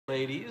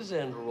Ladies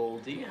and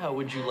Roldy, how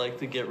would you like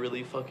to get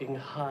really fucking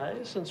high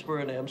since we're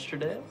in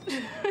Amsterdam?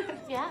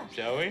 Yeah.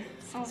 Shall we?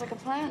 Sounds like a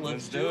plan.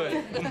 Let's do it. So,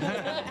 in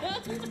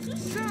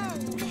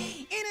the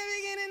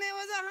beginning there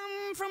was a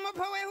hum from a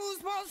poet whose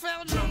pulse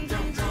felt drum,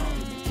 drum,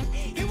 drum.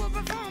 He would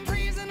perform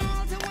praise and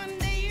all till one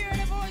day you heard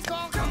a voice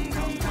called come,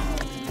 come, come.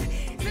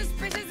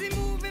 Suspiciously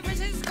moved,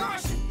 vicious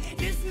caution.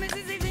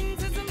 Dismisses, he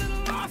thinks it's a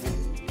little lost.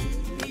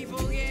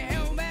 People get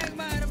held back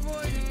by the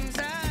poison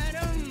inside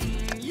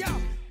them. Yo,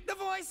 the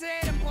voice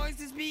said, I'm poised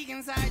to speak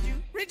inside you.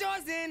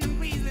 Rejoicing and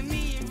please let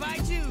me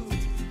invite you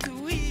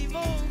to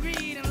evil,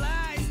 greed, and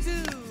lies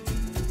too.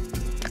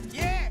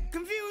 Yeah,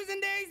 confusing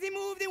days, he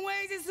moved in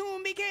ways, it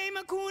soon became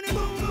a coon and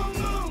boom, boom,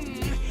 boom.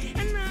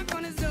 And knock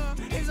on his door,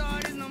 his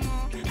heart is no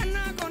more. And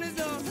knock on his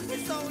door,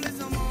 his soul is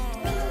no more.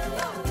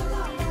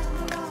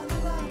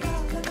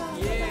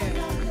 Yeah.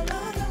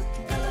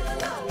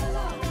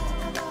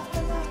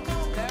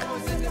 That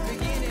was in the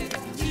beginning.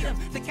 Beat him,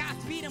 the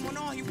cops beat him when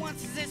all he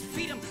wants is his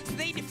freedom. So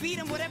they defeat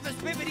him, whatever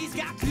spirit he's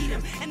got, beat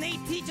him. And they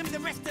teach him the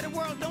rest of the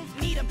world don't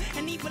need him.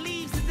 And he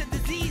believes it's a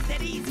disease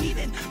that he's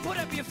heathen. Put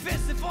up your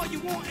fist if all you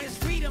want is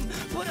freedom.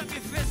 Put up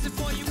your fist if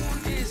all you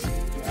want is...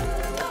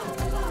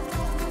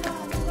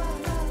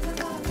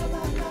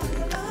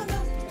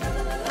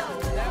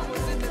 That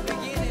was in the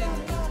beginning.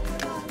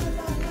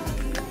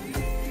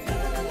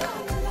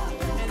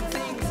 And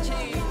things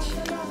change.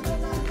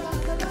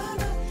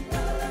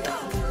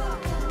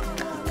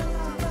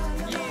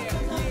 Yeah,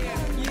 yeah,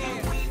 yeah.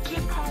 We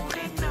keep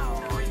holding on,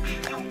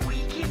 and we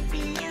keep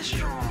being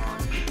strong.